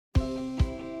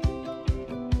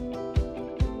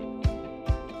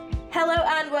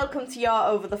welcome to your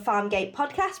Over the Farm Gate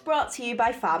podcast brought to you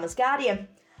by Farmers Guardian.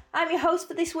 I'm your host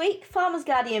for this week, Farmers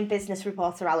Guardian business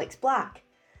reporter Alex Black.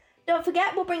 Don't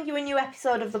forget, we'll bring you a new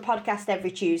episode of the podcast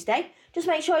every Tuesday. Just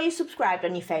make sure you're subscribed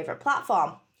on your favourite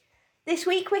platform. This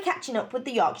week we're catching up with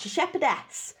the Yorkshire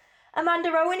Shepherdess.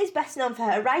 Amanda Owen is best known for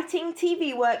her writing,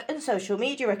 TV work and social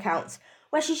media accounts,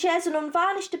 where she shares an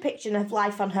unvarnished depiction of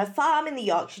life on her farm in the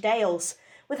Yorkshire Dales,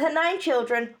 with her 9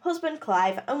 children, husband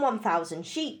Clive and 1,000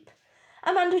 sheep.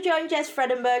 Amanda joined Jez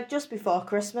Fredenberg just before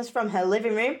Christmas from her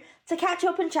living room to catch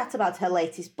up and chat about her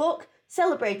latest book,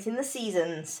 Celebrating the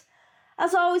Seasons.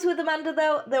 As always with Amanda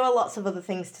though, there are lots of other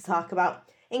things to talk about,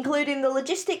 including the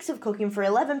logistics of cooking for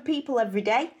 11 people every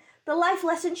day, the life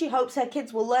lessons she hopes her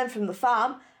kids will learn from the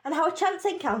farm, and how a chance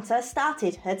encounter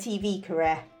started her TV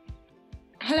career.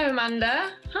 Hello Amanda,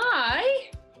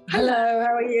 hi! Hello,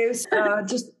 how are you?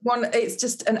 It's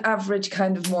just an average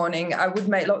kind of morning. I would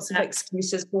make lots of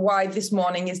excuses for why this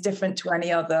morning is different to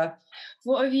any other.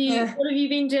 What have you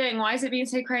been doing? Why has it been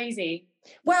so crazy?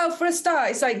 Well, for a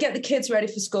start, it's like get the kids ready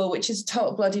for school, which is a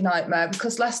total bloody nightmare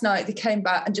because last night they came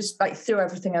back and just like threw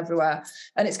everything everywhere.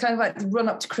 And it's kind of like the run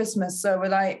up to Christmas. So we're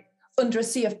like under a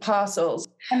sea of parcels.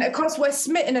 And of course we're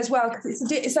smitten as well because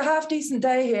it's a half decent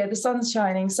day here. The sun's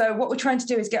shining. So what we're trying to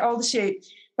do is get all the sheep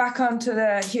back onto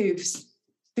the hooves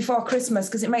before Christmas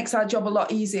because it makes our job a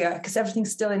lot easier because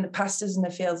everything's still in the pastures and the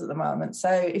fields at the moment.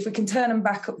 So if we can turn them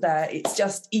back up there, it's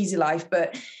just easy life,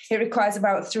 but it requires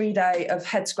about a 3 day of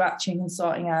head scratching and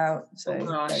sorting out. So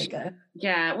there you go.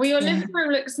 Yeah, well, your living room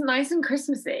looks nice and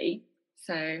Christmassy.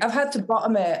 So I've had to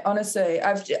bottom it, honestly.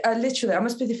 I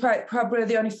must be probably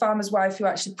the only farmer's wife who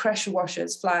actually pressure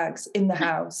washes flags in the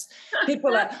house. People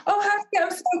are like, oh, how to get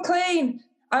them so clean?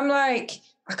 I'm like,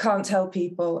 I cannot tell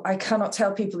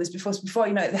people this before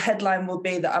you know it, the headline will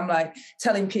be that I'm like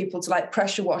telling people to like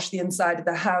pressure wash the inside of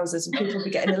their houses and people will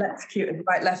be getting electrocuted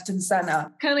right, left and centre.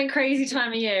 Kind of crazy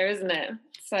time of year, isn't it?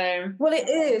 So well, it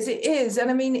is. And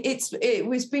I mean, it's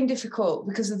been difficult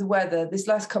because of the weather this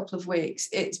last couple of weeks.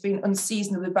 It's been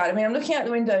unseasonably bad. I mean, I'm looking out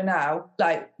the window now,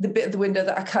 like the bit of the window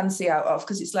that I can see out of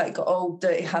because it's like got old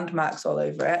dirty hand marks all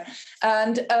over it.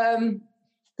 And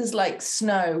there's like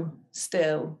snow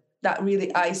still. That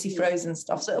really icy frozen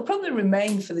stuff. So it'll probably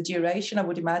remain for the duration, I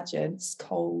would imagine. It's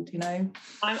cold, you know.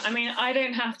 I mean, I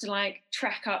don't have to like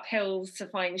trek up hills to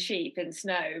find sheep in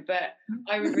snow, but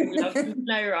I would really love some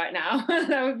snow right now.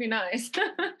 That would be nice.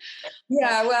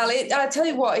 Yeah, well, I tell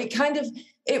you what,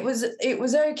 it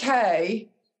was okay.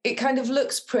 It kind of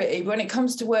looks pretty, but when it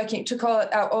comes to working, it took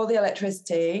out all the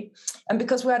electricity. And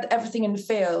because we had everything in the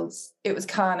fields, it was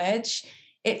carnage.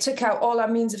 It took out all our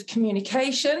means of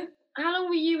communication. How long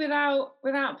were you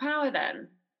without power then?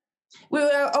 We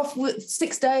were off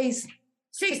 6 days.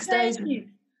 6 days?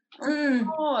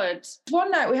 God.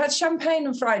 One night we had champagne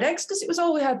and fried eggs because it was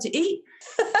all we had to eat.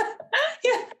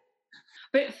 Yeah.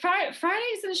 But fried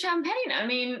eggs and champagne, I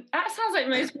mean, that sounds like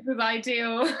most people's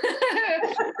ideal.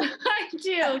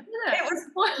 Ideal,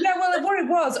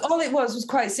 All it was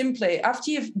quite simply, after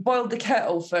you've boiled the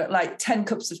kettle for like 10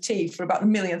 cups of tea for about the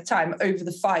millionth time over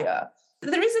the fire,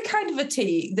 there is a kind of a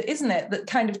tea, isn't it, that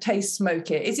kind of tastes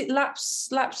smoky. Is it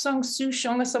Lapsang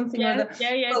Souchong or something like that?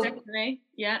 Yeah, well, definitely.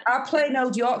 Yeah. Our plain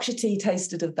old Yorkshire tea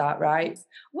tasted of that, right?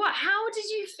 What? How did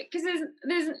you? Because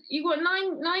there's you got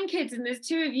nine kids and there's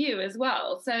 2 of you as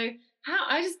well. So how?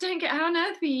 I just don't get how on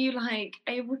earth were you like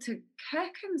able to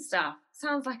cook and stuff?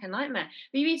 Sounds like a nightmare.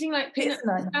 Were you eating like peanut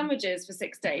butter sandwiches for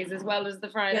 6 days as well as the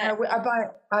fried egg?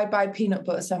 I buy peanut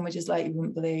butter sandwiches like you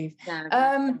wouldn't believe.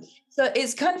 Yeah, so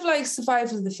it's kind of like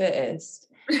survival of the fittest.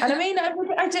 And I mean,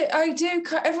 I do.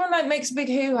 Everyone like makes a big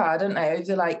hoo-ha, don't they,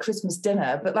 over like Christmas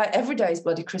dinner? But like every day is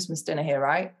bloody Christmas dinner here,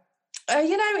 right?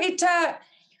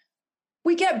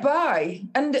 We get by,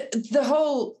 and the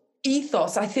whole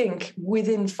ethos, I think,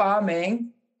 within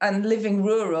farming and living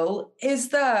rural is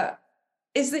that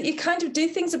you kind of do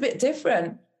things a bit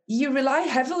different. You rely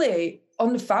heavily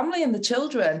on the family and the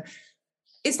children.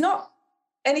 It's not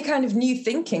any kind of new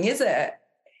thinking, is it?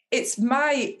 It's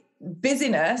my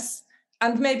busyness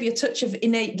and maybe a touch of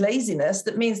innate laziness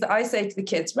that means that I say to the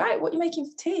kids, right, what are you making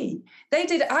for tea?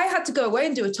 I had to go away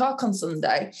and do a talk on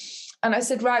Sunday. And I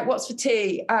said, right, what's for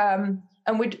tea? And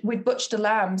we'd butchered a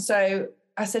lamb. So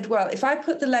I said, well, if I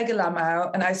put the leg of lamb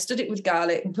out and I stood it with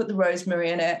garlic and put the rosemary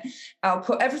in it, I'll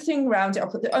put everything around it. I'll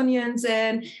put the onions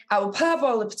in. I will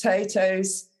parboil the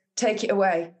potatoes, take it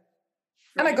away.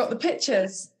 And I got the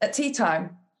pictures at tea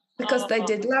time because they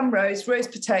did lamb roast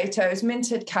potatoes,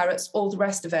 minted carrots, all the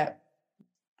rest of it.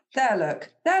 There,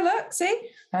 look, see?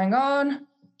 Hang on.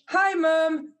 Hi,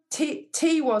 Mum.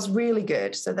 Tea was really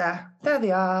good. So there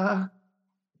they are.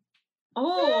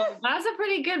 Oh, that's a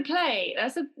pretty good plate.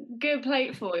 That's a good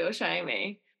plateful you're showing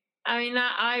me. I mean,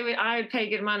 that I would pay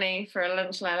good money for a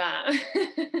lunch like that.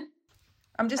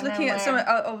 I'm just looking at some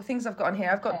of the things I've got on here.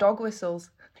 I've got dog whistles.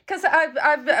 Because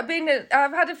I've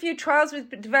had a few trials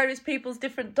with various people's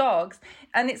different dogs,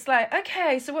 and it's like,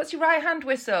 okay, so what's your right hand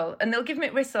whistle? And they'll give me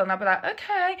a whistle, and I'll be like,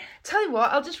 okay, tell you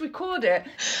what, I'll just record it.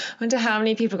 I wonder how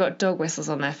many people got dog whistles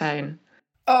on their phone.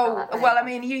 Oh, well, I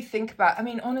mean, you think about, I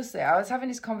mean, honestly, I was having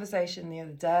this conversation the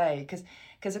other day,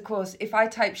 because of course, if I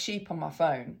type sheep on my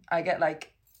phone, I get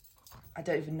like, I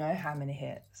don't even know how many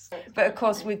hits. But of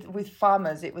course, with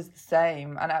farmers, it was the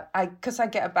same. And because I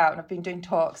get about and I've been doing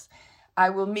talks, I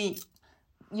will meet,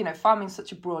 farming's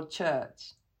such a broad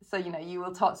church. So, you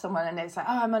will talk to someone and it's like,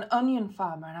 oh, I'm an onion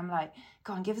farmer. And I'm like,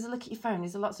 go on, give us a look at your phone.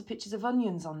 There's lots of pictures of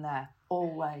onions on there,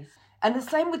 always. And the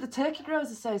same with the Turkey Growers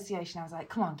Association. I was like,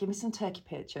 come on, give me some turkey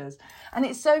pictures. And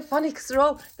it's so funny because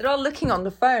they're all looking on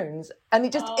the phones, and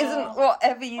it just isn't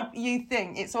whatever you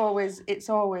think. It's always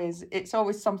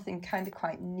something kind of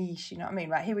quite niche, you know what I mean?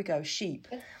 Right, here we go, sheep.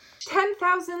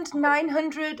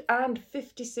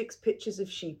 10,956 pictures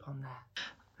of sheep on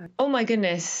there. Oh my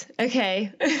goodness.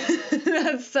 Okay.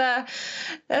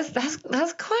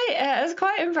 that's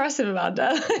quite impressive,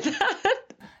 Amanda.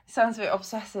 Sounds a bit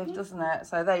obsessive, doesn't it?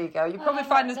 So there you go. You probably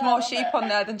find there's more sheep on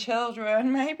there than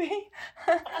children, maybe.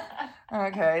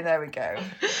 Okay, there we go.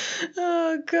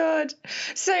 Oh, God.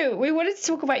 So we wanted to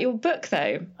talk about your book,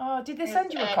 though. Oh, did they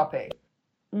send you a copy?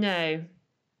 No.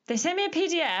 They sent me a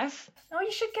PDF. Oh,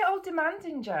 you should get all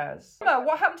demanding, Jazz. No,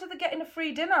 what happened to the getting a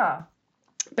free dinner?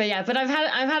 But I've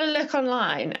had a look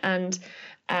online, and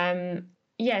so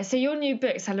your new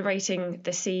book, Celebrating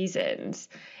the Seasons,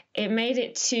 it made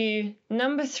it to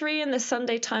number 3 in the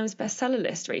Sunday Times bestseller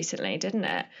list recently, didn't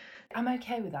it? I'm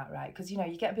okay with that, right? Because, you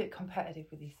get a bit competitive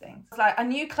with these things. It's like, I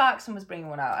knew Clarkson was bringing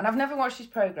one out, and I've never watched his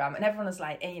programme, and everyone was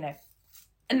like,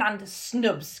 Amanda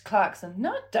snubs Clarkson.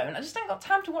 No, I don't. I just ain't got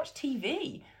time to watch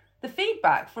TV. The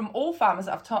feedback from all farmers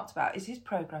that I've talked about is his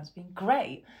programme's been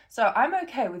great. So I'm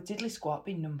okay with Diddly Squat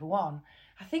being number 1.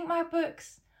 I think my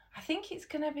book's, it's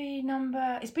going to be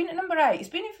it's been at number 8. It's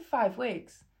been in for 5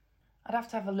 weeks. I'd have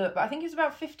to have a look, but I think it was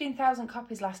about 15,000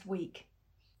 copies last week.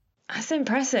 That's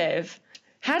impressive.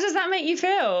 How does that make you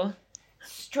feel?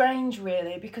 Strange,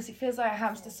 really, because it feels like a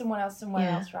hamster somewhere else,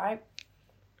 right?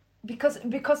 Because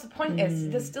the point is,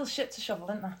 there's still shit to shovel,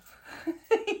 isn't there?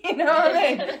 You know what I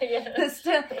mean? Yeah. There's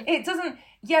still,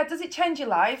 does it change your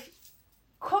life?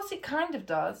 Of course it kind of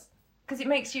does, because it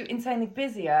makes you insanely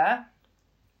busier,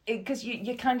 because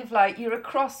you're kind of like, you're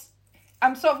across.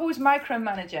 I'm sort of always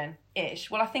micromanaging-ish.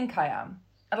 Well, I think I am.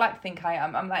 I'd like to think I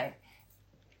am. I'm like,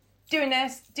 doing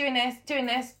this,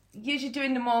 usually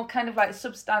doing them all kind of like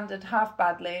substandard, half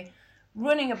badly,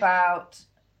 running about,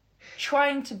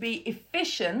 trying to be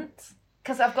efficient,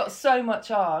 because I've got so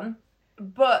much on.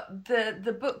 But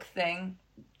the book thing,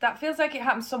 that feels like it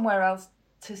happened somewhere else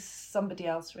to somebody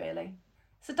else, really.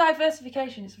 It's a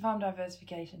diversification. It's a farm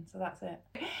diversification, so that's it.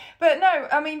 But no,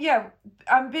 I mean,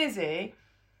 I'm busy.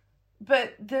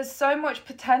 But there's so much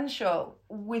potential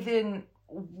within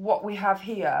what we have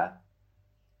here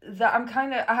that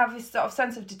I have this sort of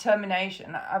sense of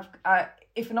determination.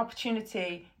 If an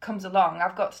opportunity comes along,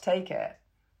 I've got to take it.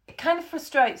 It kind of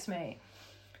frustrates me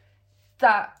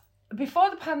that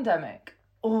before the pandemic,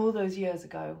 all those years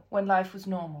ago, when life was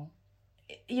normal,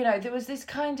 there was this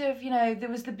kind of, there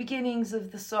was the beginnings of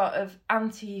the sort of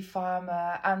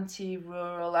anti-farmer,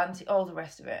 anti-rural, all the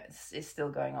rest of it. It's still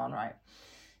going on, right?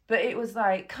 But it was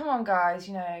like, come on, guys,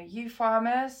 you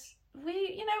farmers,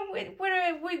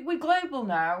 we're global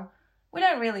now. We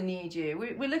don't really need you.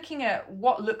 We're looking at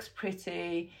what looks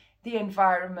pretty, the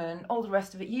environment, all the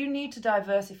rest of it. You need to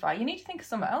diversify. You need to think of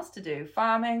something else to do.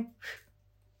 Farming,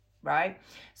 right?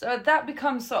 So that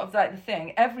becomes sort of like the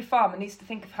thing. Every farmer needs to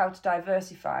think of how to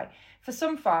diversify. For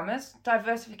some farmers,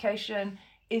 diversification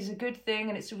is a good thing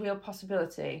and it's a real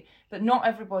possibility. But not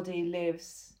everybody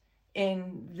lives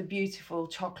in the beautiful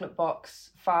chocolate box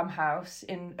farmhouse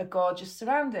in a gorgeous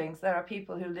surroundings. There are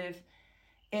people who live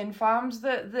in farms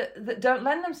that don't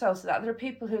lend themselves to that. There are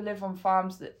people who live on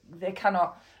farms that they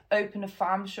cannot open a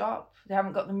farm shop. They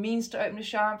haven't got the means to open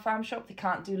a farm shop. They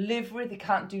can't do livery. They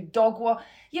can't do dog walk.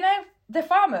 They're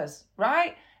farmers,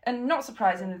 right? And not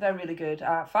surprisingly, they're really good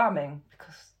at farming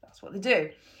because that's what they do.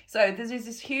 So there's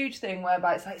this huge thing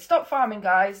whereby it's like, stop farming,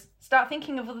 guys. Start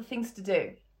thinking of other things to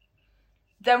do.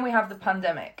 Then we have the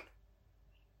pandemic.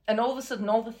 And all of a sudden,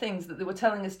 all the things that they were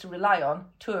telling us to rely on,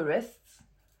 tourists,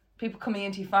 people coming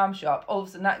into your farm shop, all of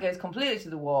a sudden that goes completely to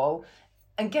the wall.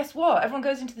 And guess what? Everyone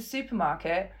goes into the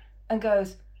supermarket and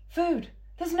goes, food.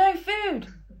 There's no food.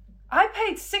 I pay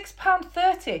paid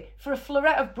 £6.30 for a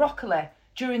floret of broccoli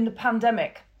during the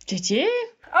pandemic. Did you?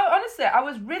 Oh, honestly, I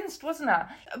was rinsed, wasn't I?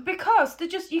 Because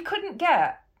you couldn't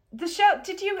get the shelf.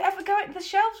 Did you ever go? The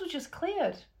shelves were just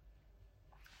cleared.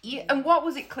 And what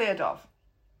was it cleared of?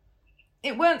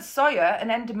 It weren't soya and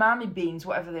edamame beans,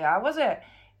 whatever they are, was it?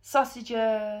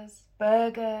 Sausages,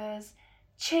 burgers,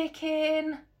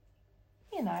 chicken,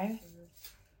 you know.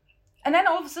 And then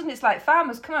all of a sudden it's like,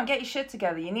 farmers, come on, get your shit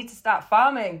together. You need to start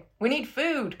farming. We need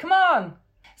food. Come on.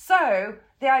 So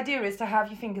the idea is to have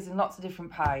your fingers in lots of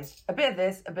different pies. A bit of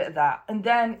this, a bit of that. And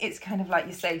then it's kind of like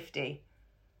your safety.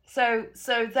 So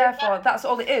therefore, that's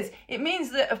all it is. It means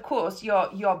that, of course,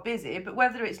 you're busy, but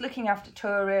whether it's looking after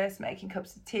tourists, making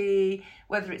cups of tea,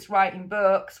 whether it's writing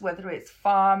books, whether it's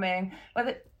farming,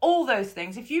 whether all those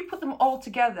things, if you put them all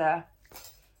together,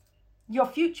 you're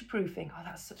future-proofing. Oh,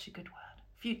 that's such a good word.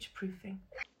 Future-proofing.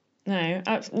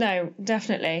 No,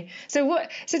 definitely. So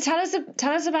tell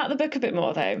us about the book a bit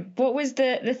more though. What was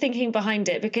the thinking behind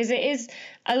it? Because it is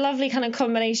a lovely kind of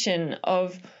combination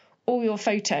of all your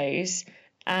photos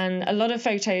and a lot of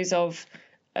photos of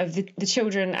the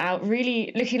children out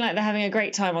really looking like they're having a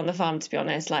great time on the farm, to be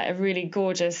honest, like a really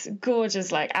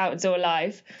gorgeous like outdoor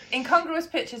life. Incongruous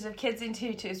pictures of kids in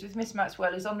tutus with Miss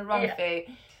Maxwell who's on the wrong feet.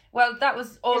 Well, that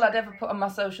was all I'd ever put on my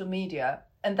social media.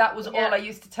 And that was all I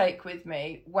used to take with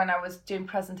me when I was doing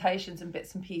presentations and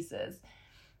bits and pieces.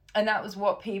 And that was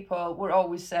what people were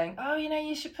always saying, oh, you know,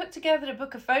 you should put together a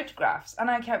book of photographs.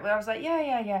 And I was like,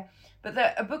 yeah. But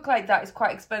a book like that is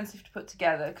quite expensive to put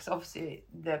together because obviously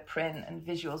the print and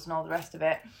visuals and all the rest of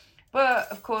it. But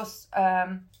of course,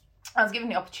 I was given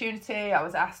the opportunity. I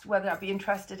was asked whether I'd be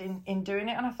interested in doing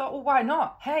it. And I thought, well, why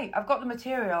not? Hey, I've got the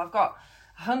material. I've got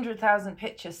 100,000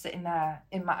 pictures sitting there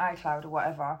in my iCloud or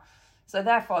whatever. So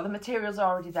therefore, the material's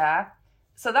already there.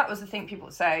 So that was the thing people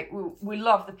would say. We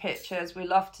love the pictures. We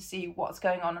love to see what's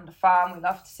going on the farm. We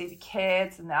love to see the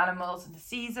kids and the animals and the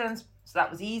seasons. So that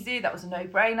was easy. That was a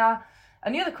no-brainer.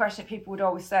 And the other question people would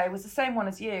always say was the same one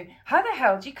as you. How the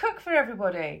hell do you cook for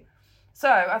everybody? So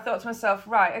I thought to myself,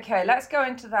 right, okay, let's go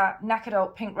into that knackered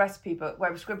old pink recipe book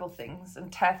where we scribble things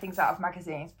and tear things out of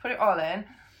magazines, put it all in,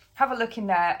 have a look in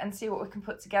there and see what we can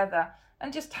put together.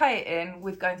 And just tie it in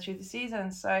with going through the season.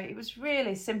 So it was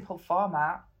really simple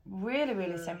format, really,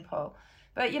 really simple.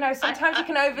 But, you know, sometimes you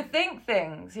can overthink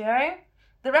things, you know?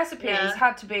 The recipes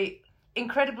had to be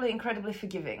incredibly, incredibly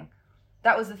forgiving.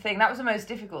 That was the thing. That was the most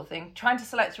difficult thing, trying to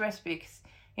select a recipe. Because,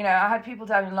 you know, I had people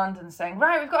down in London saying,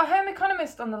 right, we've got a home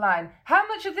economist on the line. How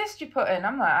much of this do you put in?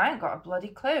 I'm like, I ain't got a bloody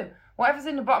clue. Whatever's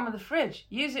in the bottom of the fridge,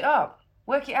 use it up,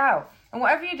 work it out. And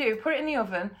whatever you do, put it in the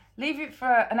oven, leave it for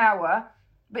an hour.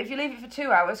 But if you leave it for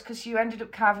 2 hours because you ended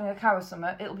up carving a cow or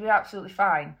something, it'll be absolutely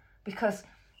fine because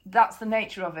that's the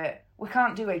nature of it. We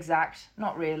can't do exact,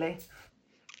 not really.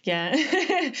 Yeah,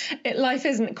 life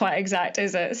isn't quite exact,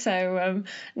 is it? So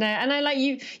no, and I like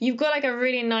you've got like a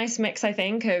really nice mix, I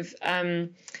think, of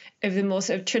the more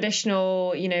sort of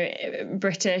traditional, you know,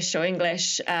 British or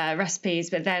English recipes,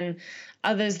 but then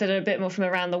others that are a bit more from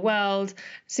around the world.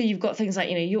 So you've got things like,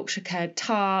 you know, Yorkshire curd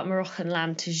tart, Moroccan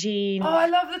lamb tagine. Oh, I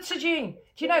love the tagine.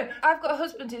 Do you know, I've got a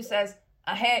husband who says,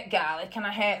 I hate garlic and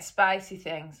I hate spicy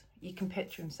things. You can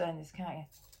picture him saying this, can't you?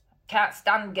 Can't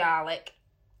stand garlic.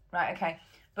 Right, okay.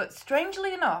 But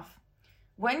strangely enough,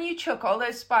 when you chuck all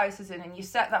those spices in and you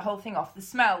set that whole thing off, the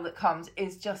smell that comes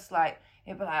is just like,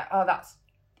 it'll be like, oh,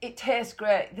 it tastes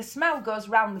great. The smell goes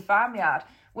round the farmyard,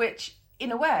 which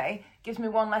in a way gives me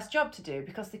one less job to do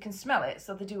because they can smell it,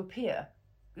 so they do appear.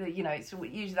 You know, so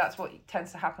usually that's what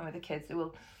tends to happen with the kids. They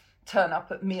will turn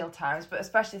up at meal times, but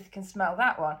especially if they can smell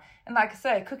that one. And like I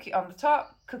say, cook it on the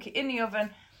top, cook it in the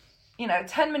oven, you know,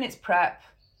 10 minutes prep,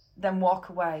 then walk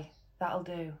away. That'll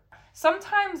do.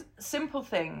 Sometimes simple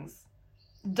things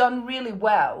done really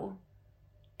well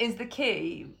is the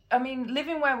key. I mean,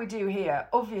 living where we do here,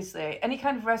 obviously, any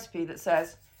kind of recipe that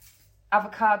says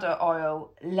avocado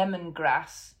oil,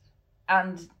 lemongrass,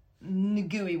 and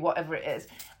ngui, whatever it is,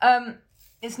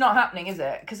 it's not happening, is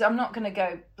it? Because I'm not going to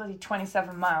go bloody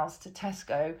 27 miles to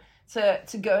Tesco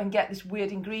to go and get this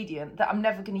weird ingredient that I'm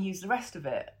never going to use the rest of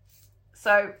it.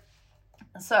 So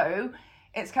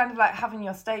it's kind of like having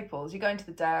your staples. You go into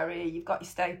the dairy, you've got your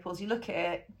staples, you look at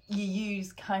it, you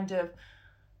use kind of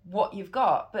what you've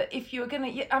got. But if you're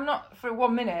going to, I'm not for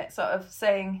 1 minute sort of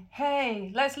saying,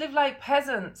 hey, let's live like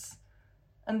peasants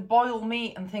and boil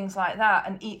meat and things like that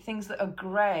and eat things that are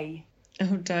grey.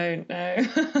 Oh, don't, no.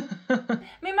 I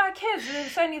mean, my kids, they were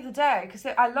saying the other day, because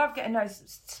I love getting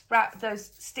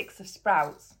those sticks of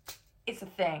sprouts. It's a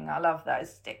thing. I love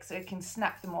those sticks, so you can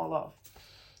snap them all off.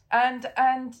 And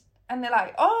And they're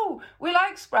like, oh, we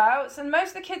like sprouts, and most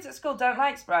of the kids at school don't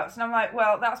like sprouts. And I'm like,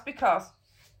 well, that's because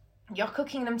you're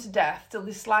cooking them to death till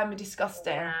they're slimy,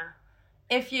 disgusting. Yeah.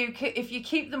 If you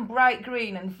keep them bright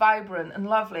green and vibrant and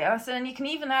lovely, and I said, and you can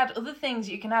even add other things.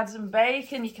 You can add some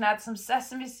bacon, you can add some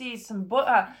sesame seeds, some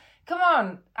butter. Come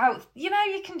on, you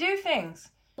can do things.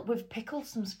 We've pickled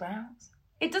some sprouts.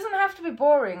 It doesn't have to be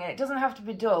boring and it doesn't have to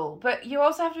be dull, but you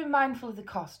also have to be mindful of the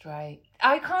cost, right?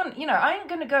 I ain't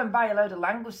going to go and buy a load of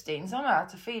langoustines. I don't know how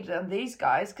to feed them, these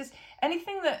guys, because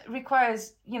anything that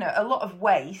requires, a lot of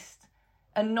waste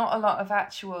and not a lot of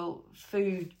actual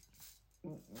food,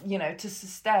 to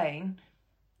sustain,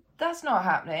 that's not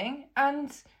happening.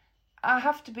 And I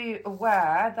have to be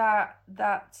aware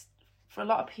that for a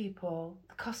lot of people,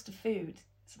 the cost of food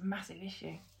is a massive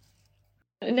issue.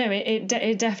 No, it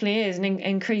definitely is, and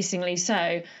increasingly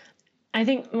so. I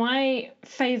think my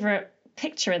favourite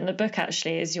picture in the book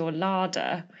actually is your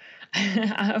larder.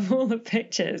 Out of all the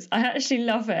pictures, I actually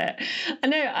love it.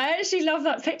 I actually love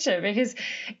that picture because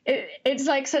it's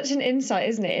like such an insight,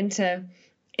 isn't it,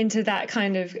 into that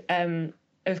kind of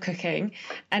cooking.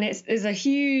 And it's a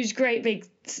huge, great big,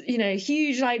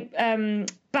 huge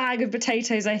bag of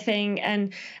potatoes, I think,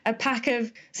 and a pack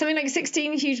of something like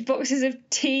 16 huge boxes of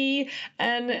tea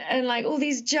and like all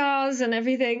these jars and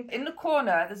everything. In the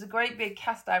corner, there's a great big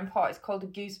cast iron pot. It's called a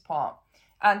goose pot,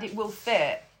 and it will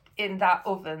fit in that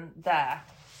oven there.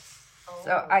 Oh.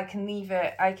 So I can leave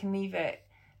it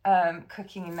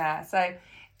cooking in there. So,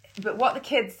 but what the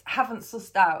kids haven't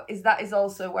sussed out is that is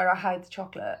also where I hide the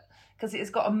chocolate, because it's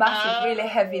got a massive, really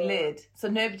heavy lid, so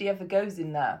nobody ever goes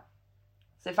in there.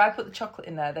 So if I put the chocolate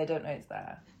in there, they don't know it's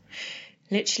there.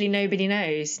 Literally nobody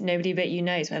knows. Nobody but you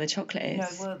knows where the chocolate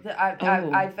is. No, well,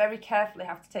 I very carefully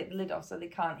have to take the lid off so they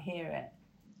can't hear it.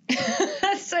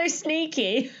 That's so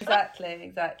sneaky.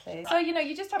 Exactly. So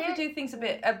you just have to do things a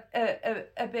bit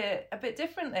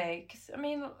differently. Because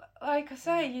like I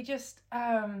say, you just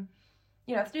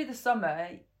through the summer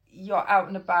you're out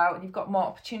and about and you've got more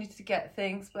opportunity to get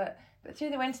things, but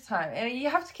through the winter time, you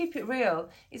have to keep it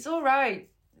real. It's all right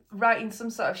writing some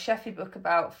sort of chefy book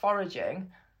about foraging,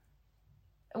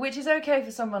 which is okay for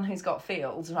someone who's got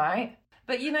fields, right?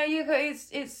 But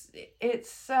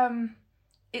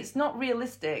it's not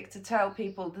realistic to tell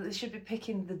people that they should be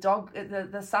picking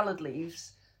the salad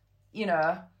leaves,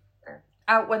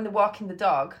 out when they're walking the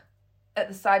dog at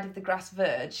the side of the grass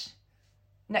verge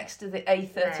next to the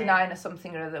A39 or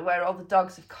something or other, where all the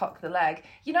dogs have cocked the leg.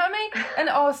 You know what I mean? And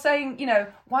or saying,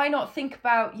 why not think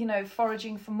about,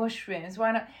 foraging for mushrooms?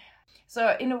 Why not?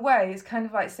 So in a way, it's kind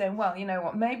of like saying, well, you know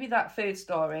what? Maybe that food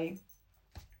story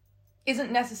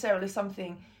isn't necessarily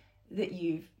something that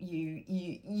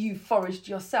you foraged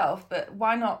yourself, but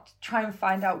why not try and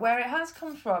find out where it has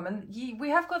come from? And we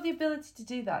have got the ability to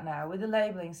do that now with the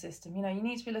labelling system. You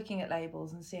need to be looking at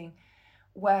labels and seeing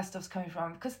where stuff's coming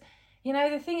from, because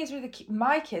the thing is with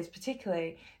my kids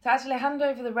particularly, to actually hand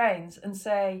over the reins and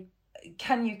say,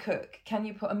 can you cook? Can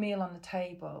you put a meal on the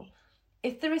table?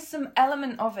 If there is some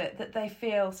element of it that they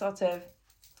feel sort of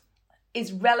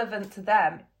is relevant to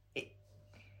them,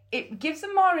 it gives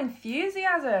them more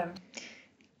enthusiasm.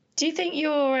 Do you think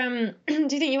your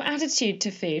attitude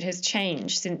to food has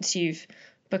changed since you've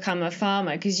become a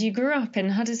farmer? Because you grew up in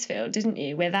Huddersfield, didn't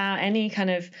you, without any kind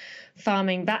of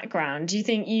farming background? Do you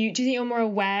think you're more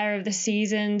aware of the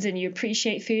seasons and you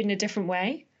appreciate food in a different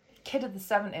way? Kid of the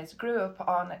 70s, grew up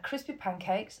on crispy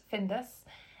pancakes, Findus,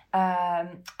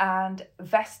 and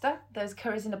Vesta, those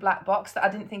curries in a black box that I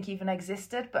didn't think even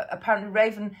existed, but apparently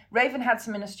Raven had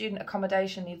some in a student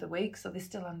accommodation the other week, so they're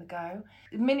still on the go.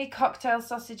 Mini cocktail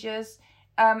sausages,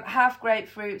 half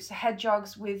grapefruits,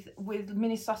 hedgehogs with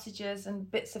mini sausages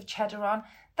and bits of cheddar on.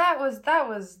 That was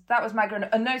my growing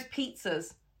up. And those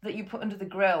pizzas that you put under the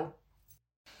grill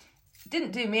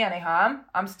didn't do me any harm.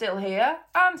 I'm still here,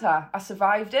 aren't I? I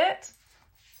survived it.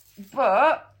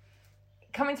 But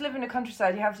coming to live in the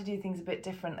countryside, you have to do things a bit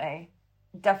differently,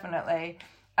 definitely.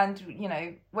 And,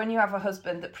 when you have a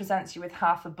husband that presents you with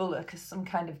half a bullock as some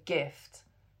kind of gift,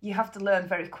 you have to learn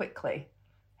very quickly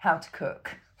how to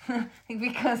cook.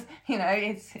 Because,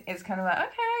 it's kind of like,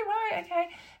 okay,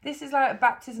 this is like a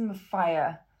baptism of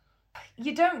fire.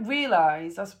 You don't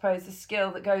realise, I suppose, the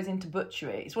skill that goes into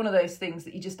butchery. It's one of those things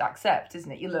that you just accept,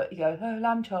 isn't it? You look, you go, oh,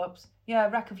 lamb chops, yeah,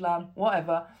 rack of lamb,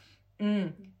 whatever.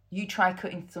 You try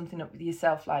cutting something up with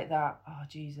yourself like that. Oh,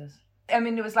 Jesus.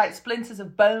 There was like splinters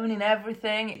of bone in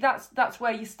everything. That's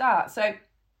where you start. So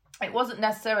it wasn't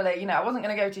necessarily, I wasn't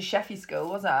going to go to chefy school,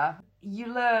 was I?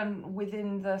 You learn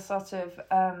within the sort of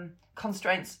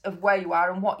constraints of where you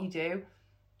are and what you do.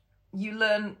 You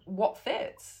learn what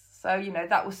fits. So,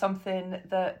 that was something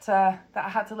that I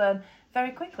had to learn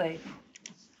very quickly.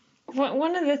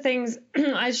 One of the things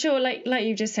I'm sure, like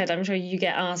you just said, I'm sure you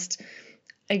get asked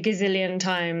a gazillion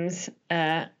times,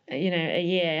 a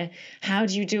year, how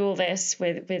do you do all this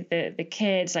with the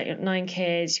kids? Like, you've got 9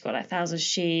 kids, you've got like 1,000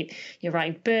 sheep, you're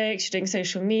writing books, you're doing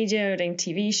social media, you're doing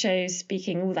TV shows,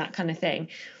 speaking, all that kind of thing.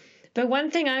 But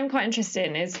one thing I'm quite interested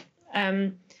in is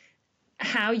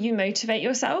how you motivate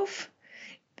yourself.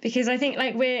 Because I think,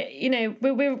 like,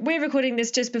 we're recording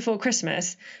this just before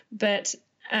Christmas, but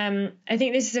I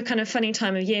think this is a kind of funny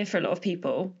time of year for a lot of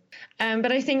people.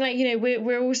 But I think, like,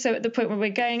 we're also at the point where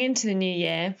we're going into the new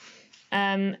year,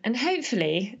 and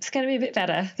hopefully it's going to be a bit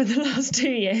better than the last 2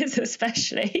 years,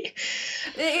 especially.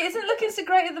 It isn't looking so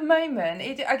great at the moment.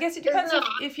 I guess it depends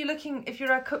if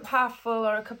you're a cup half full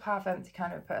or a cup half empty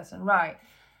kind of person. Right.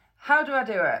 How do I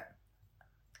do it?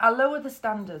 I lower the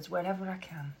standards whenever I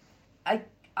can.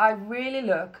 I really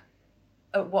look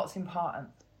at what's important,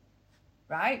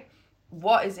 right?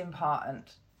 What is important?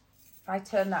 If I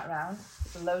turn that around,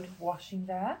 there's a load of washing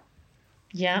there.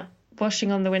 Yeah,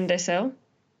 washing on the windowsill.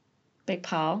 Big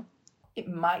pile. It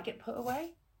might get put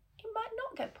away. It might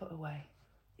not get put away.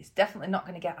 It's definitely not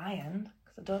going to get ironed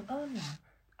because I don't own one.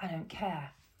 I don't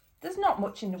care. There's not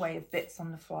much in the way of bits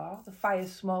on the floor. The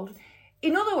fire's smouldering.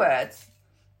 In other words,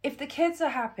 if the kids are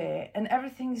happy and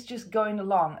everything's just going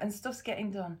along and stuff's getting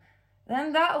done,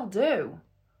 then that'll do,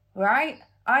 right?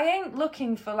 I ain't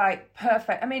looking for, like,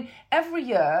 perfect. I mean, every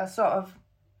year, sort of,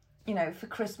 for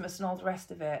Christmas and all the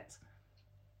rest of it,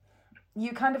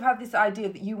 you kind of have this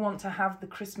idea that you want to have the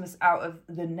Christmas out of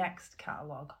the next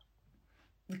catalogue,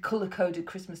 the colour-coded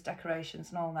Christmas decorations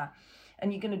and all that,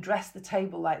 and you're going to dress the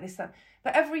table like this.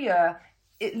 But every year,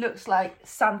 it looks like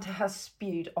Santa has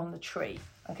spewed on the tree,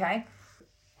 okay?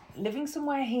 Living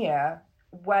somewhere here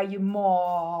where you're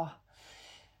more,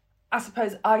 I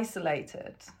suppose,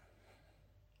 isolated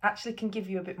actually can give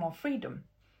you a bit more freedom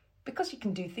because you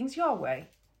can do things your way.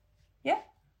 Yeah?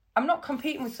 I'm not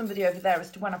competing with somebody over there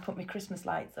as to when I put my Christmas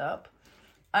lights up.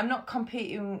 I'm not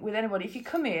competing with anybody. If you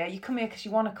come here because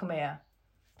you want to come here.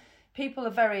 People are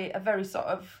very sort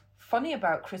of funny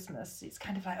about Christmas. It's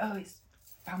kind of like, oh, it's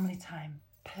family time,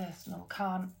 personal,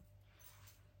 can't.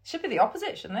 Should be the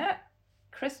opposite, shouldn't it?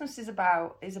 Christmas is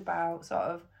about sort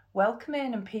of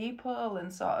welcoming and people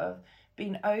and sort of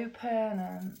being open,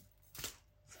 and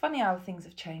it's funny how things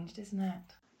have changed, isn't it?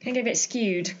 Can get a bit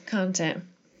skewed, can't it?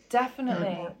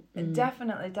 Definitely,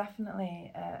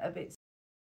 definitely a bit.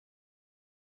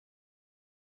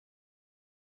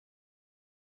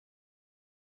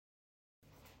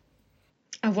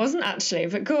 I wasn't actually,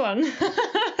 but go on.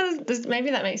 Maybe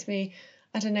that makes me,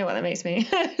 I don't know what that makes me.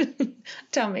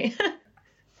 Tell me.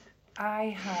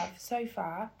 I have so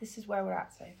far, this is where we're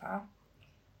at so far.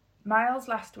 Miles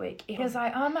last week, he was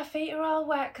like, oh, my feet are all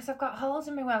wet because I've got holes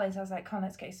in my wellies. I was like, come on,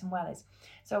 let's get you some wellies.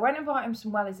 So I went and bought him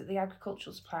some wellies at the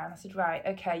agricultural supply, and I said, right,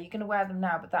 okay, you're going to wear them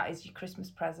now, but that is your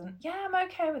Christmas present. Yeah, I'm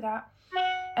okay with that.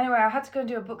 Anyway, I had to go and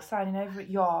do a book signing over at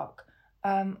York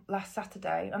last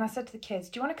Saturday, and I said to the kids,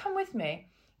 do you want to come with me?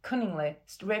 Cunningly,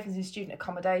 Raven's in student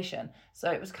accommodation, so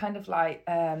it was kind of like,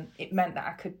 it meant that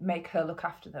I could make her look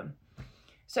after them.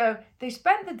 So they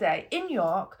spent the day in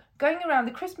York, going around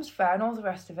the Christmas fair and all the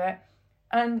rest of it.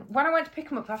 And when I went to pick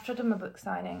them up after I'd done my book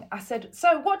signing, I said,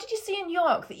 so what did you see in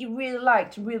York that you really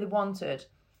liked and really wanted?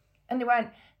 And they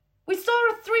went, we saw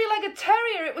a 3-legged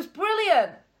terrier. It was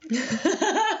brilliant.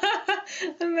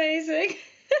 Amazing.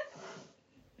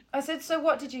 I said, so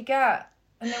what did you get?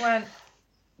 And they went,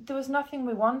 there was nothing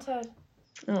we wanted.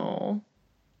 Oh.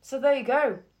 So there you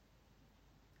go.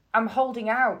 I'm holding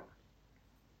out.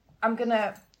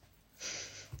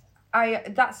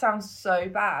 That sounds so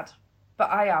bad, but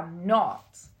I am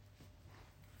not.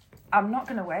 I'm not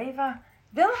going to waver.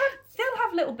 They'll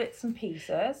have little bits and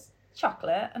pieces,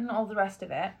 chocolate and all the rest of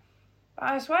it. But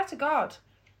I swear to God,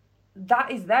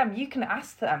 that is them. You can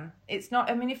ask them. It's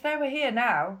not, I mean, if they were here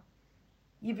now,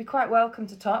 you'd be quite welcome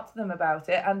to talk to them about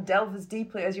it and delve as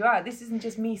deeply as you are. This isn't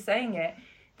just me saying it.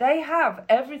 They have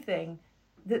everything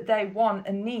that they want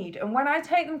and need. And when I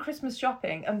take them Christmas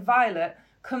shopping and Violet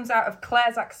comes out of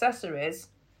Claire's accessories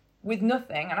with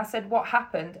nothing, and I said, what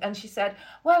happened? And she said,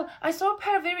 well, I saw a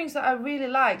pair of earrings that I really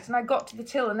liked, and I got to the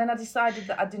till, and then I decided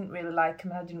that I didn't really like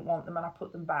them and I didn't want them, and I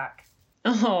put them back.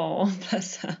 Oh,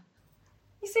 bless her.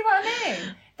 You see what I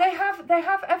mean? They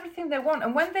have everything they want,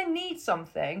 and when they need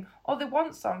something or they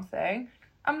want something,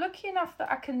 I'm lucky enough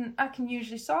that I can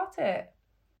usually sort it.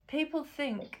 People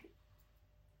think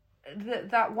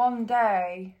that one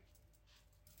day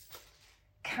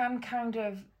can kind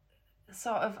of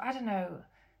sort of, I don't know,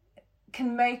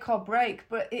 can make or break,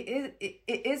 but it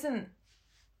isn't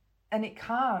and it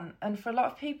can't. And for a lot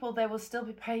of people, they will still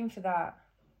be paying for that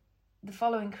the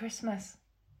following Christmas.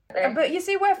 But you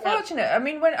see, we're fortunate. I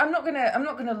mean, I'm not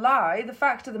gonna lie. The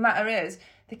fact of the matter is,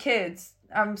 the kids,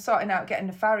 I'm sorting out getting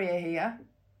the farrier here.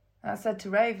 And I said to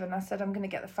Raven, I'm going to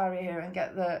get the farrier here and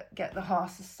get the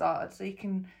horses started so you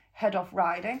can head off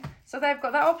riding. So they've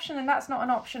got that option, and that's not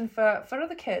an option for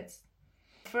other kids.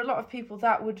 For a lot of people,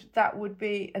 that would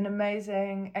be an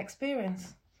amazing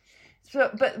experience.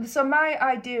 So my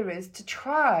idea is to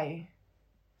try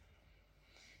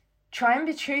and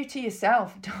be true to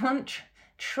yourself. Don't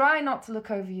try not to look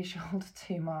over your shoulder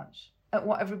too much at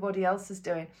what everybody else is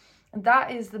doing. And that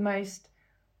is the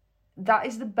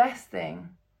best thing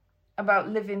about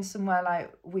living somewhere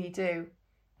like we do.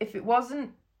 If it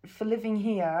wasn't for living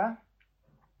here,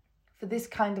 for this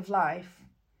kind of life,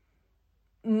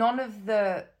 none of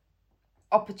the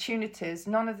opportunities,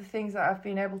 none of the things that I've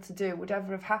been able to do would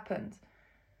ever have happened.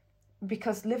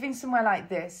 Because living somewhere like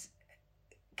this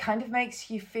kind of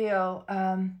makes you feel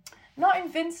not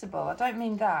invincible, I don't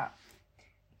mean that.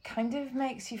 Kind of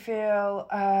makes you feel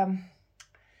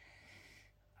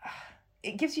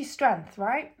it gives you strength,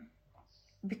 right?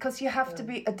 Because you have to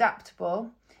be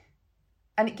adaptable,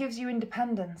 and it gives you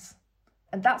independence.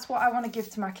 And that's what I want to give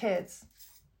to my kids.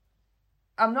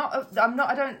 I've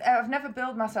never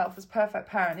billed myself as perfect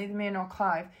parent, neither me nor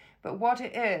Clive. But what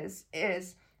it is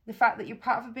the fact that you're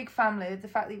part of a big family, the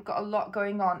fact that you've got a lot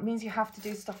going on, means you have to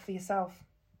do stuff for yourself.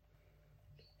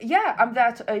 Yeah, I'm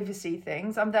there to oversee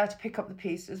things. I'm there to pick up the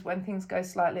pieces when things go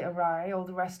slightly awry, all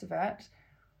the rest of it.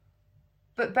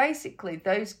 But basically,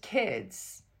 those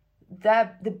kids,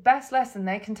 the best lesson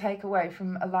they can take away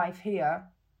from a life here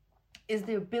is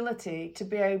the ability to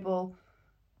be able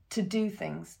to do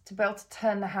things, to be able to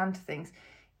turn the hand to things.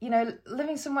 You know,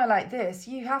 living somewhere like this,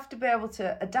 you have to be able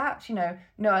to adapt. You know,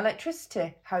 no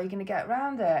electricity, how are you going to get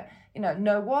around it? You know,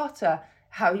 no water,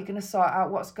 how are you going to sort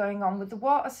out what's going on with the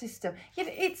water system?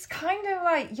 It's kind of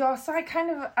like you're kind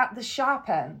of at the sharp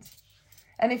end.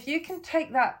 And if you can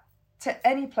take that to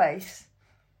any place,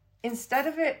 instead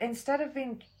of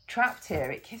being trapped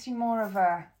here, it gives you more of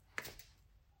a,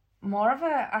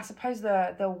 I suppose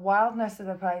the wildness of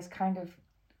the place kind of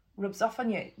rubs off on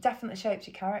you. It definitely shapes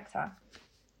your character.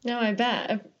 No, I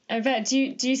bet. Do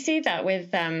you see that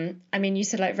with I mean, you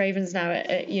said like Raven's now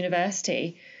at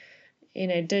university. You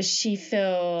know, does she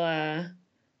feel?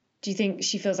 Do you think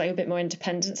she feels like a bit more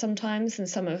independent sometimes than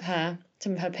some of her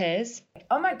peers?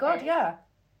 Oh my God, yeah.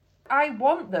 I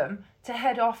want them to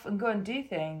head off and go and do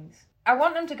things. I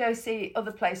want them to go see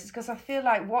other places, because I feel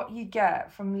like what you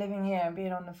get from living here and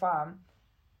being on the farm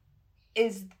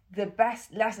is the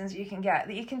best lessons you can get,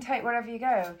 that you can take wherever you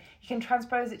go. You can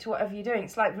transpose it to whatever you're doing.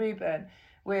 It's like Ruben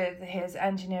with his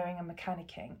engineering and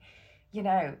mechanicking. You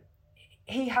know,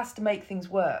 he has to make things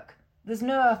work. There's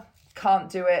no, can't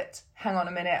do it, hang on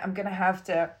a minute, I'm going to have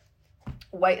to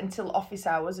wait until office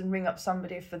hours and ring up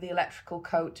somebody for the electrical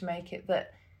coat to make it.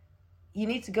 That you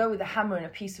need to go with a hammer and a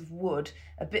piece of wood,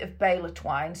 a bit of baler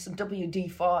twine, some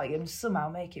WD-40, and somehow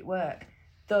make it work.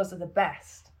 Those are the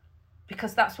best,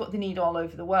 because that's what they need all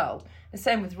over the world. The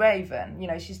same with Raven. You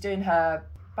know, she's doing her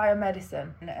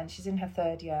biomedicine and she's in her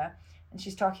third year, and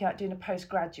she's talking about doing a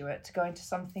postgraduate to go into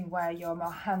something where you're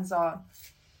more hands-on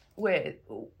with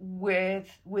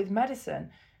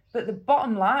medicine. But the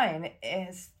bottom line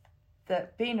is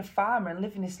that being a farmer and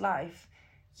living this life,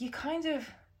 you kind of,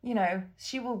 you know,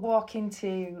 she will walk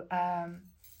into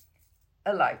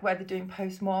like where they're doing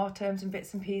post-mortems and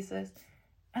bits and pieces,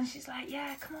 and she's like,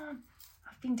 yeah, come on,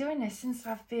 I've been doing this since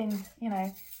I've been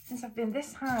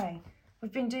this high.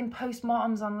 We've been doing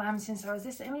post-mortems on lambs since I was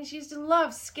this. I mean, she used to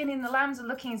love skinning the lambs and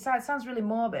looking inside. It sounds really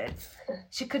morbid.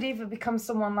 She could either become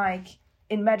someone like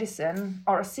in medicine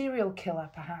or a serial killer,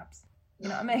 perhaps. You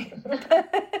know what I mean?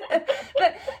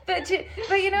 but you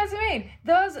know what I mean?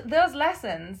 Those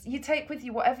lessons you take with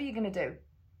you whatever you're going to do.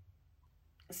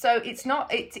 So it's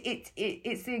not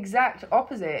it's the exact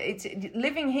opposite. It's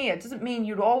living here doesn't mean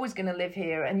you're always going to live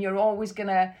here and you're always going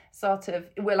to sort of,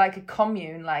 we're like a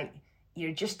commune, like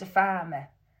you're just a farmer,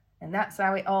 and that's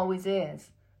how it always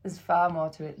is. There's far more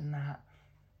to it than that.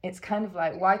 It's kind of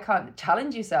like, why can't you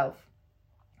challenge yourself?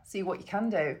 See what you can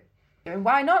do. I mean,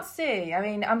 why not see? I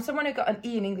mean, I'm someone who got an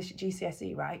E in English at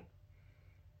GCSE, right?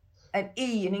 An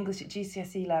E in English at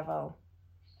GCSE level.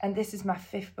 And this is my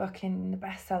 5th book in the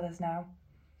bestsellers now.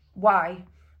 Why?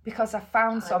 Because I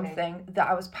found something that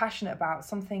I was passionate about,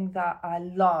 something that I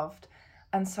loved,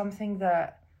 and something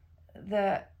that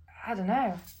I don't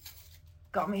know,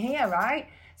 got me here, right?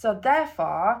 So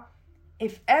therefore,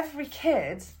 if every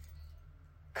kid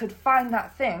could find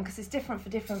that thing, because it's different for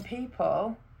different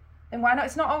people, then why not?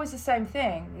 It's not always the same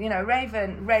thing. You know,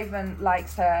 Raven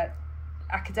likes her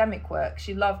academic work.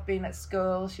 She loved being at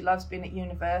school. She loves being at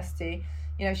university.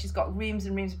 You know, she's got reams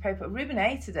and reams of paper. Ruben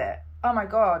hated it. Oh my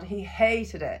God, he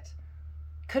hated it.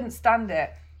 Couldn't stand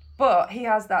it. But he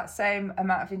has that same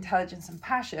amount of intelligence and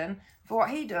passion for what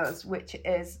he does, which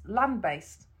is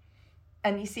land-based.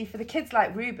 And you see, for the kids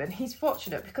like Ruben, he's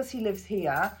fortunate because he lives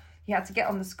here. He had to get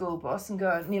on the school bus and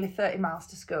go nearly 30 miles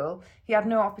to school. He had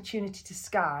no opportunity to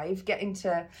skive, get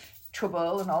into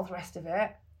trouble and all the rest of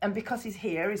it. And because he's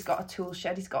here, he's got a tool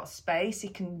shed, he's got space, he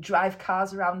can drive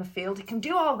cars around the field, he can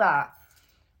do all that.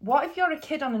 What if you're a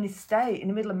kid on an estate in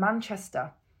the middle of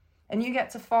Manchester and you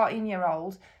get to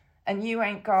 14-year-old and you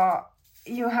haven't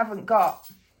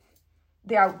got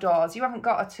the outdoors, you haven't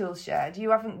got a tool shed,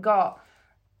 you haven't got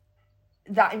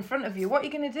that in front of you? What are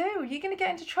you going to do? You're going to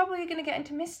get into trouble, you're going to get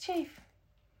into mischief.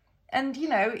 And, you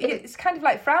know, it's kind of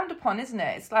like frowned upon, isn't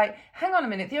it? It's like, hang on a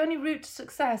minute, the only route to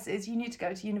success is you need to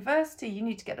go to university, you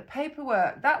need to get the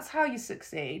paperwork. That's how you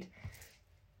succeed.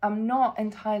 I'm not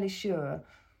entirely sure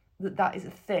that that is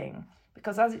a thing,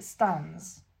 because as it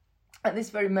stands, at this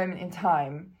very moment in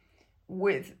time,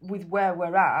 with where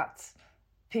we're at,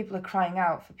 people are crying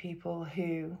out for people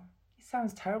who, it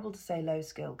sounds terrible to say low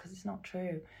skill because it's not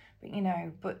true, but, you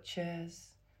know, butchers,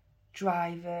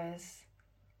 drivers,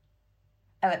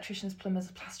 electricians, plumbers,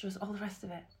 plasterers, all the rest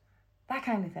of it. That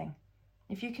kind of thing.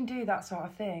 If you can do that sort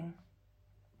of thing,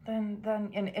 then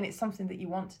and it's something that you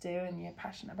want to do and you're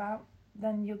passionate about,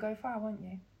 then you'll go far, won't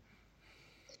you?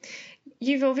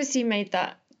 You've obviously made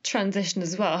that transition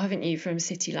as well, haven't you, from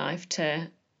city life to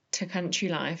country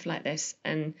life like this,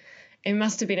 and it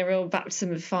must have been a real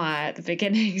baptism of fire at the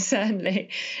beginning, certainly.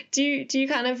 Do you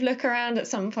kind of look around at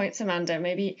some points, Amanda?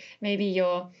 Maybe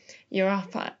you're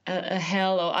up a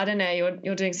hill, or I don't know,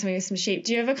 you're doing something with some sheep.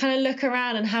 Do you ever kind of look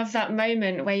around and have that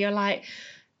moment where you're like,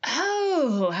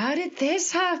 oh, how did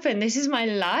this happen? This is my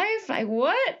life? Like,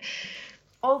 what?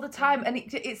 All the time. And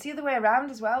it's the other way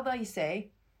around as well, though, you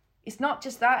see. It's not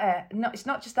just that. It's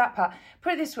not just that part.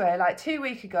 Put it this way, like 2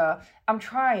 weeks ago, I'm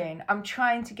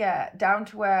trying to get down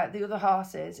to where the other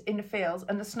horse is in the fields,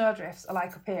 and the snowdrifts are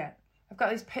like up here. I've got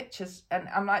these pictures, and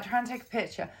I'm like trying to take a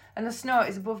picture, and the snow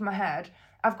is above my head.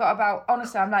 I've got about,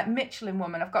 honestly, I'm like Michelin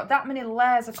woman. I've got that many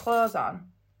layers of clothes on,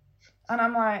 and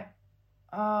I'm like,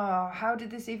 oh, how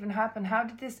did this even happen? How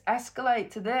did this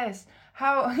escalate to this?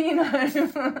 How, you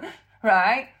know,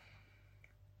 right?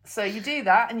 So you do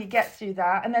that and you get through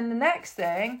that. And then the next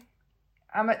thing,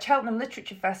 I'm at Cheltenham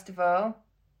Literature Festival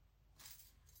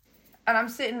and I'm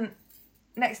sitting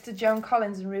next to Joan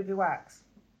Collins and Ruby Wax.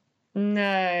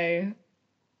 No.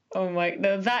 Oh my,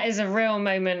 that is a real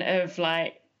moment of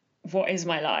like, what is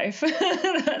my life?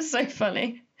 That's so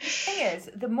funny. The thing is,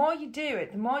 the more you do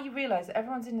it, the more you realise that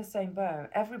everyone's in the same boat.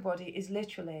 Everybody is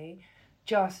literally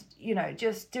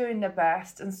just doing their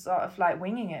best and sort of like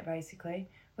winging it, basically,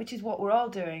 which is what we're all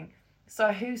doing.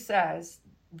 So who says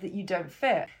that you don't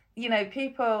fit? You know,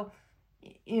 people,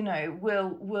 you know,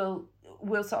 will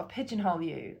sort of pigeonhole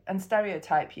you and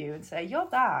stereotype you and say, you're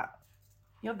that,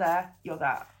 you're there, you're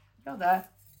that, you're there,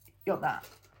 you're that.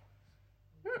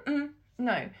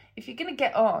 No, if you're going to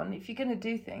get on, if you're going to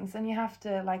do things, then you have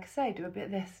to, like I say, do a bit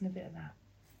of this and a bit of that.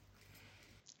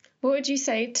 What would you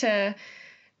say to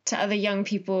other young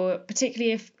people,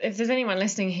 particularly if there's anyone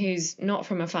listening who's not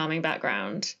from a farming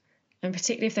background, and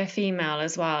particularly if they're female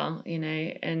as well, you know,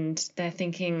 and they're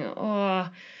thinking, oh,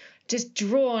 just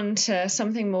drawn to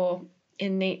something more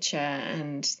in nature,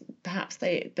 and perhaps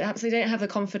they don't have the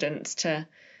confidence to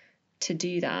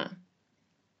do that?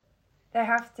 They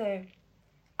have to.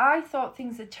 I thought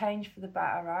things had changed for the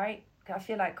better, right? I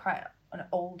feel like quite an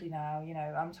oldie now, you know.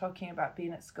 I'm talking about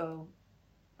being at school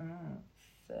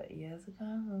 30 years ago,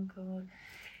 oh God.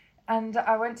 And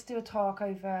I went to do a talk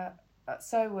over at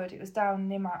Sowood. It was down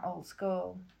near my old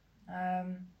school.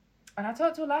 And I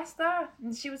talked to a lass there,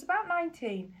 and she was about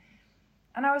 19.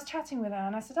 And I was chatting with her,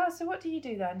 and I said, oh, so what do you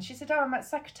do then? She said, oh, I'm at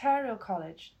Secretarial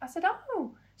College. I said,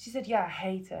 oh. She said, yeah, I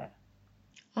hate it.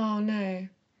 Oh, no.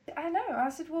 I know. I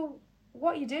said, well,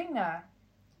 what are you doing there?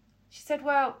 She said,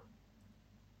 well,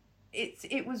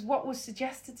 it was what was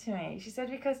suggested to me. She said,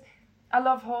 because I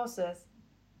love horses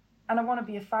and I want to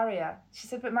be a farrier. She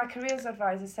said, but my careers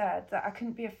advisor said that I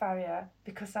couldn't be a farrier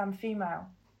because I'm female.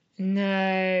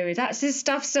 No, that's this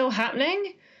stuff still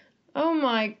happening? Oh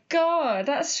my God,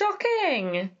 that's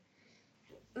shocking.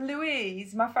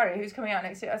 Louise, my farrier, who's coming out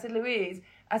next year, I said, Louise,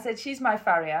 I said, she's my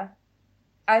farrier.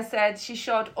 I said, she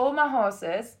shod all my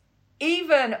horses,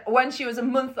 even when she was a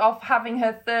month off having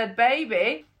her third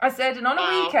baby. I said, and on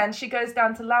a weekend, she goes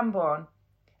down to Lambourne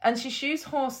and she shoes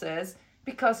horses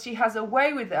because she has a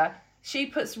way with her She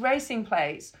puts racing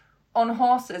plates on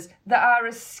horses that are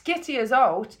as skitty as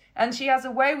oat, and she has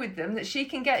a way with them that she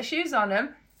can get shoes on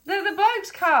them that the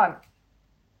blokes can't.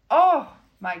 Oh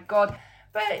my God.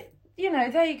 But,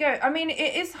 there you go. I mean,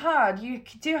 it is hard. You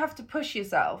do have to push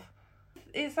yourself.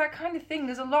 It's that kind of thing.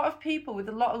 There's a lot of people with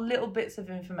a lot of little bits of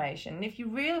information. And if you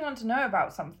really want to know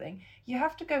about something, you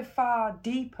have to go far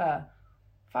deeper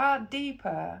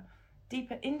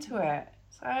into it.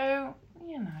 So,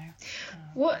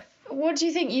 What do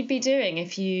you think you'd be doing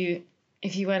if you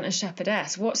weren't a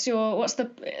shepherdess? What's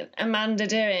the Amanda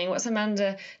doing? What's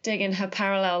Amanda doing in her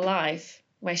parallel life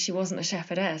where she wasn't a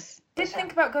shepherdess? I did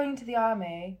think about going to the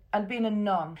army and being a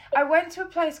nun. I went to a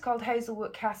place called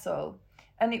Hazelwood Castle,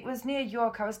 and it was near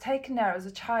York. I was taken there as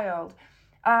a child,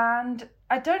 and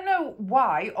I don't know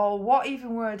why or what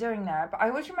even we were doing there, but I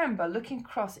always remember looking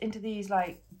across into these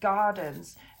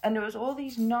gardens, and there was all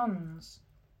these nuns,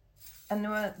 and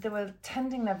they were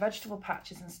tending their vegetable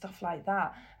patches and stuff like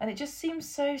that, and it just seemed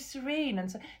so serene.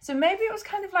 And so maybe it was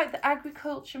kind of like the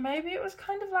agriculture, maybe it was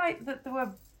kind of like that they were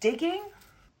digging.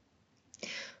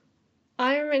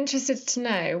 I'm interested to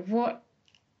know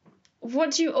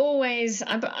what do you always,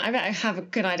 I bet I have a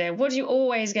good idea, what do you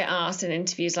always get asked in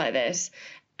interviews like this?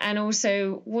 And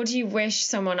also, what do you wish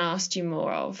someone asked you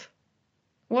more of?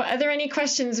 Are there any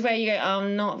questions where you go, oh,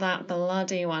 not that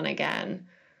bloody one again?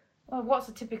 Well, what's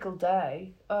a typical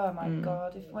day? Oh my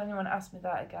God, if anyone asked me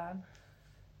that again.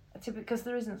 Because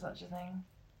there isn't such a thing.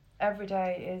 Every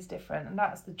day is different, and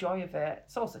that's the joy of it.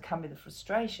 It also can be the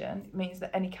frustration. It means that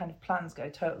any kind of plans go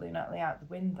totally and utterly out the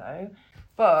window.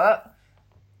 But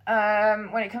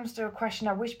when it comes to a question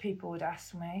I wish people would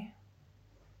ask me,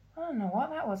 I don't know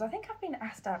what that was. I think I've been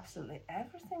asked absolutely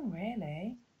everything,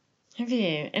 really. Have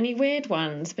you? Any weird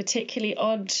ones, particularly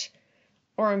odd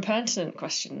or impertinent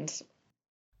questions?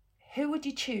 Who would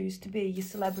you choose to be your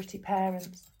celebrity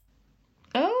parents?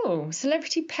 Oh,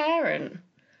 celebrity parent.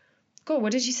 God,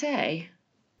 what did you say?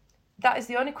 That is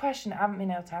the only question I haven't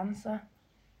been able to answer,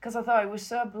 because I thought it was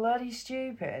so bloody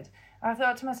stupid. I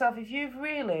thought to myself, if you've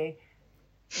really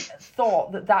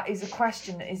thought that is a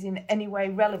question that is in any way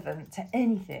relevant to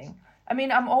anything, I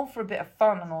mean, I'm all for a bit of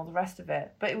fun and all the rest of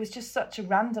it, but it was just such a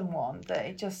random one that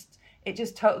it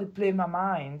just totally blew my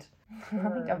mind. I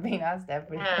think I've been asked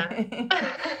everything.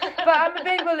 But I'm a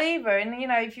big believer in,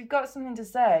 if you've got something to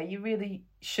say, you really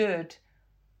should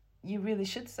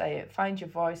say it. Find your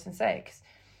voice and say it. 'Cause,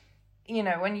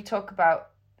 when you talk about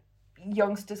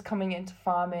youngsters coming into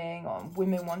farming or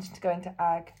women wanting to go into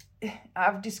ag,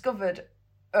 I've discovered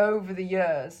over the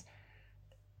years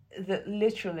that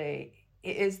literally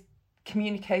it is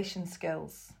communication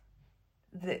skills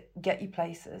that get you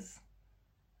places.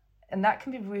 And that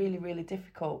can be really, really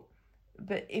difficult.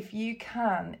 But if you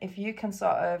can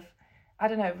sort of, I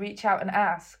don't know, reach out and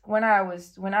ask. When I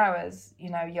was,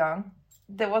 young,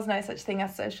 there was no such thing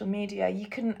as social media. You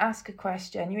couldn't ask a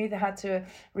question. You either had to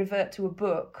revert to a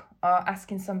book or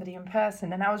asking somebody in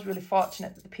person. And I was really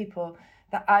fortunate that the people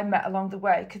that I met along the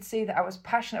way could see that I was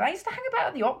passionate. I used to hang about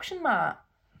at the auction mart.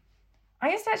 I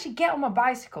used to actually get on my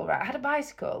bicycle, right? I had a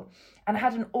bicycle and I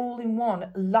had an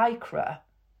all-in-one Lycra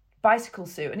bicycle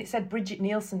suit, and it said Bridget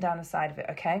Nielsen down the side of it,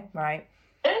 okay? Right?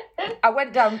 I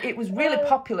went down, it was really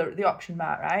popular at the auction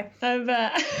mart, right? I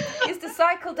bet. I used to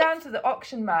cycle down to the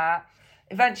auction mart.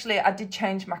 Eventually, I did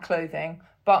change my clothing,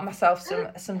 bought myself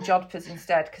some jodhpurs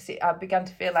instead, because I began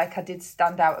to feel like I did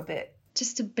stand out a bit.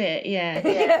 Just a bit,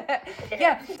 yeah.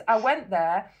 Yeah. I went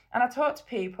there and I talked to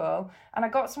people and I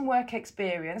got some work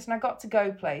experience and I got to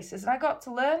go places and I got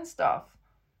to learn stuff.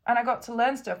 And I got to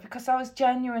learn stuff because I was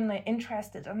genuinely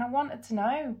interested and I wanted to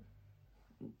know.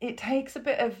 It takes a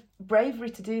bit of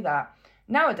bravery to do that.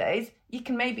 Nowadays, you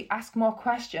can maybe ask more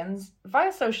questions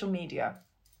via social media.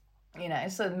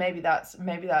 So maybe that's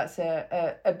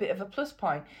a bit of a plus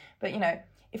point. But,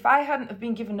 if I hadn't have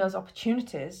been given those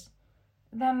opportunities,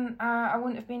 then I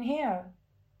wouldn't have been here.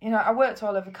 I worked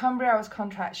all over Cumbria. I was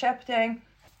contract shepherding.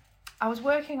 I was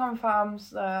working on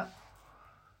farms that,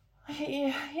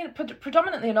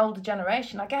 predominantly an older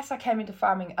generation. I guess I came into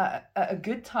farming at a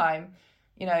good time,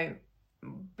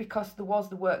 because there was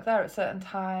the work there at certain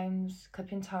times,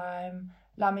 clipping time,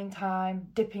 lambing time,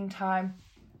 dipping time,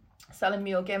 selling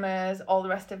mule gimmers, all the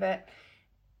rest of it.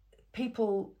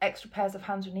 Extra pairs of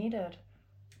hands were needed.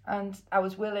 And I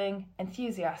was willing,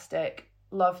 enthusiastic,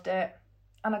 loved it,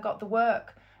 and I got the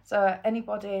work. So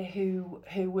anybody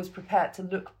who was prepared to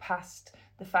look past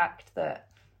the fact that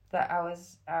I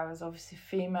was obviously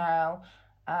female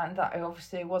and that I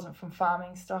obviously wasn't from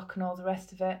farming stock and all the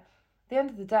rest of it, at the end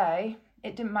of the day,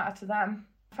 it didn't matter to them.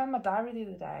 I found my diary the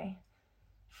other day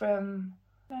from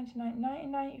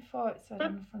 1994, it said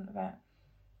on the front of it.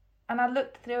 And I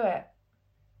looked through it,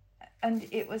 and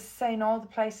it was saying all the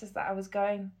places that I was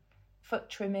going, foot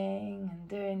trimming and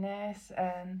doing this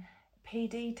and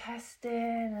PD testing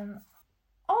and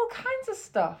all kinds of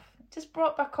stuff. It just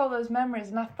brought back all those memories,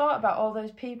 and I thought about all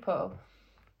those people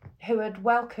who had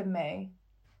welcomed me.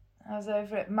 I was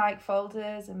over at Mike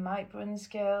Folders and Mike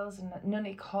Brunskills and at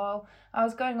Nunnick Hall. I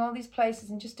was going all these places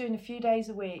and just doing a few days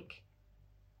a week.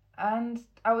 And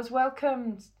I was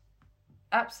welcomed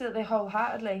absolutely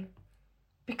wholeheartedly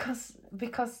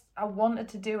because I wanted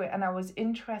to do it and I was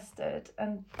interested.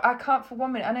 And I can't for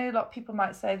 1 minute, I know a lot of people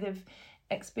might say they've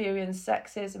experienced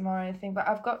sexism or anything, but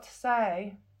I've got to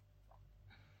say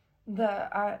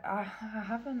that I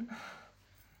haven't.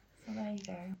 So there you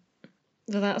go.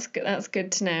 Well, that's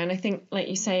good to know. And I think, like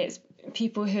you say, it's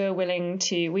people who are willing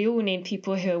to, we all need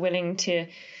people who are willing to,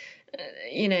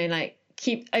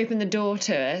 keep open the door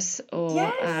to us, or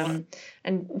yes.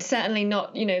 And certainly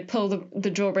not, pull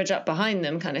the drawbridge up behind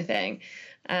them kind of thing.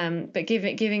 But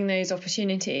giving those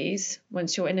opportunities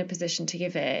once you're in a position to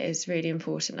give it is really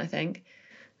important, I think.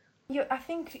 I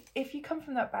think if you come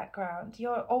from that background,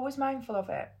 you're always mindful of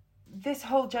it. This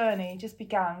whole journey just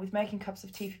began with making cups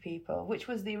of tea for people, which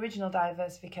was the original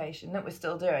diversification that we're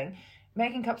still doing.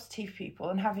 Making cups of tea for people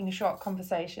and having a short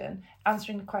conversation,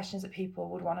 answering the questions that people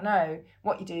would want to know.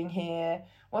 What you're doing here,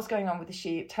 what's going on with the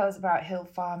sheep, tell us about hill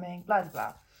farming, blah, blah,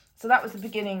 blah. So that was the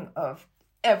beginning of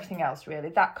everything else, really,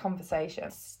 that conversation.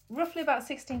 Roughly about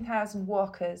 16,000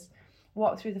 walkers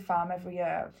walk through the farm every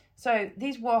year. So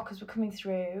these walkers were coming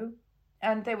through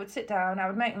and they would sit down, I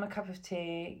would make them a cup of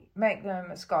tea, make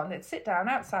them a scone. They'd sit down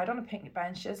outside on the picnic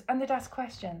benches and they'd ask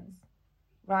questions,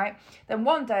 right? Then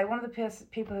one day, one of the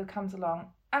people who comes along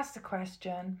asks a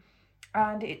question,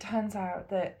 and it turns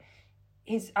out that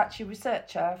he's actually a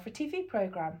researcher for a TV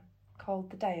programme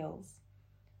called The Dales.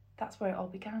 That's where it all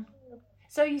began.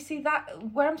 So you see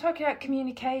that, when I'm talking about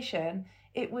communication,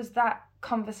 it was that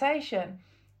conversation.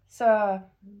 So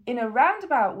in a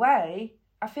roundabout way,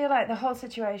 I feel like the whole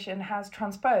situation has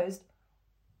transposed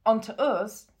onto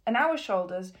us and our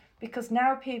shoulders, because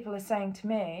now people are saying to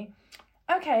me,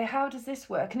 okay, how does this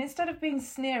work? And instead of being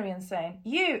sneery and saying,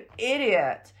 you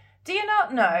idiot, do you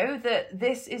not know that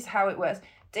this is how it works?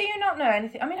 Do you not know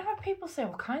anything? I mean, I've had people say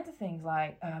all kinds of things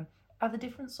like, are there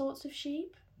different sorts of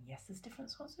sheep? Yes, there's different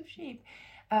sorts of sheep.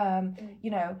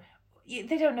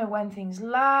 They don't know when things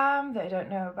lamb. They don't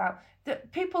know about the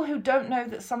people who don't know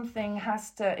that something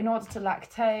has to, in order to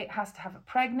lactate, has to have a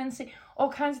pregnancy, all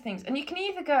kinds of things. And you can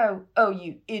either go, oh,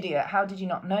 you idiot, how did you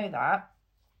not know that?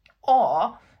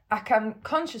 Or I can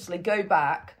consciously go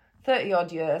back 30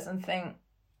 odd years and think,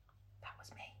 that was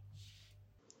me.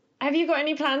 Have you got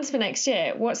any plans for next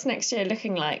year? What's next year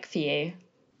looking like for you?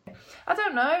 I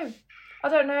don't know.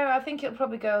 I think it'll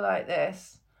probably go like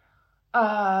this.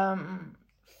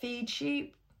 Feed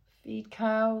sheep, feed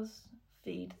cows,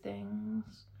 feed things,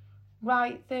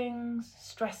 write things,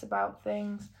 stress about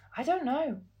things. I don't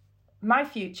know. My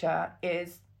future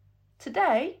is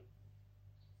today,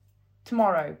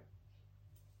 tomorrow.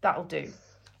 That'll do.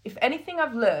 If anything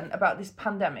I've learned about this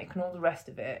pandemic and all the rest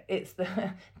of it, it's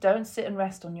don't sit and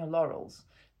rest on your laurels.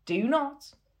 Do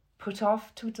not put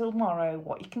off to tomorrow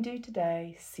what you can do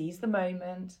today. Seize the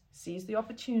moment, seize the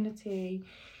opportunity.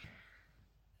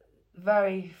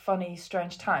 Very funny,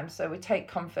 strange times. So we take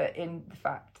comfort in the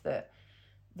fact that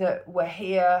we're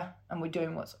here and we're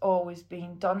doing what's always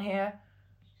been done here.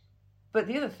 But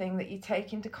the other thing that you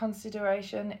take into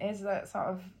consideration is that sort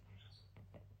of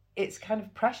it's kind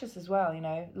of precious as well,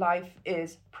 life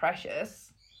is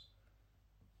precious,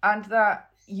 and that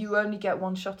you only get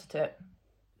one shot at it.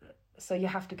 So you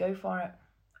have to go for it,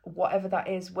 whatever that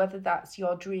is, whether that's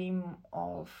your dream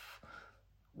of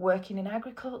working in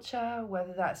agriculture,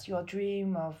 whether that's your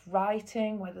dream of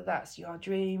writing, whether that's your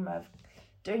dream of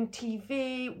doing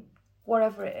TV,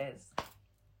 whatever it is,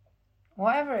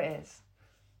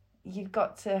 you've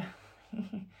got to,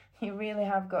 you really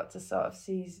have got to sort of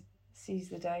seize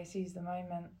the day, seize the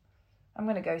moment. I'm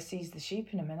going to go seize the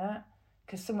sheep in a minute,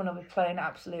 because someone will be playing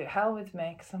absolute hell with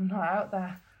me because I'm not out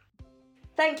there.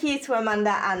 Thank you to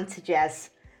Amanda and to Jez.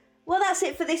 Well, that's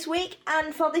it for this week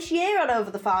and for this year on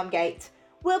Over the Farm Gate.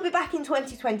 We'll be back in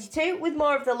 2022 with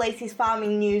more of the latest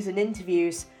farming news and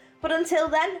interviews. But until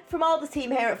then, from all the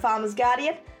team here at Farmers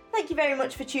Guardian, thank you very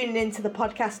much for tuning in to the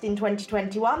podcast in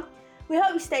 2021. We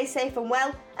hope you stay safe and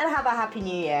well and have a happy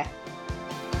new year.